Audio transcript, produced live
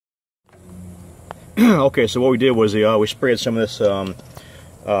Okay, so what we did was we sprayed some of this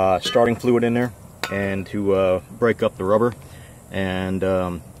starting fluid in there, and to break up the rubber. And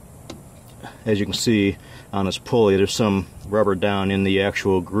as you can see on this pulley, there's some rubber down in the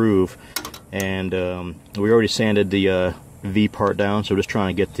actual groove, and we already sanded the V part down, so we're just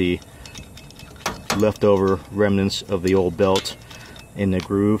trying to get the leftover remnants of the old belt in the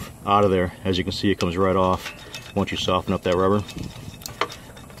groove out of there. As you can see, it comes right off once you soften up that rubber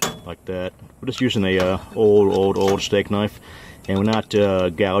like that. We're just using a old steak knife, and we're not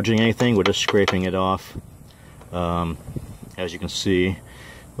gouging anything, we're just scraping it off. As you can see,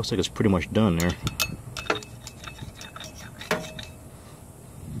 looks like it's pretty much done there.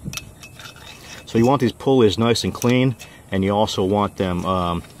 So you want these pulleys nice and clean, and you also want them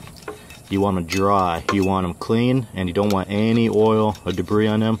dry. You want them clean, and you don't want any oil or debris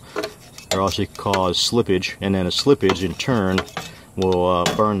on them, or else it can cause slippage, and then the slippage in turn will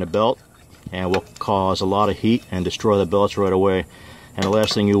burn the belt and will cause a lot of heat and destroy the belts right away. And the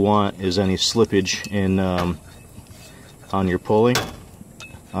last thing you want is any slippage in on your pulley,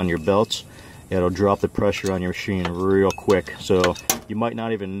 on your belts. It'll drop the pressure on your machine real quick, so you might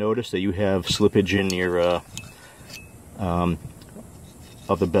not even notice that you have slippage in your of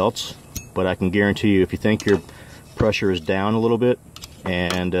the belts. But I can guarantee you, if you think your pressure is down a little bit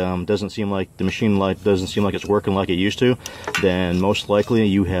and doesn't seem like the machine doesn't seem like it's working like it used to, then most likely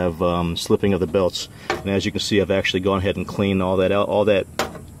you have slipping of the belts. And as you can see, I've actually gone ahead and cleaned all that out. All that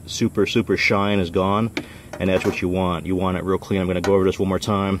super shine is gone, and that's what you want. You want it real clean. I'm going to go over this one more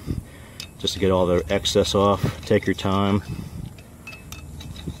time just to get all the excess off. Take your time.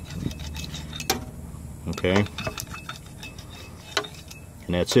 Okay.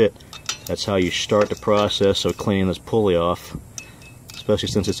 And that's it. That's how you start the process of cleaning this pulley off, especially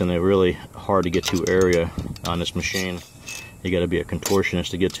since it's in a really hard to get to area on this machine. You got to be a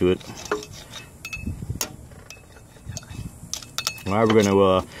contortionist to get to it. Alright, we're going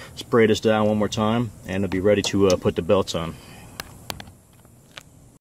to spray this down one more time, and it'll be ready to put the belts on.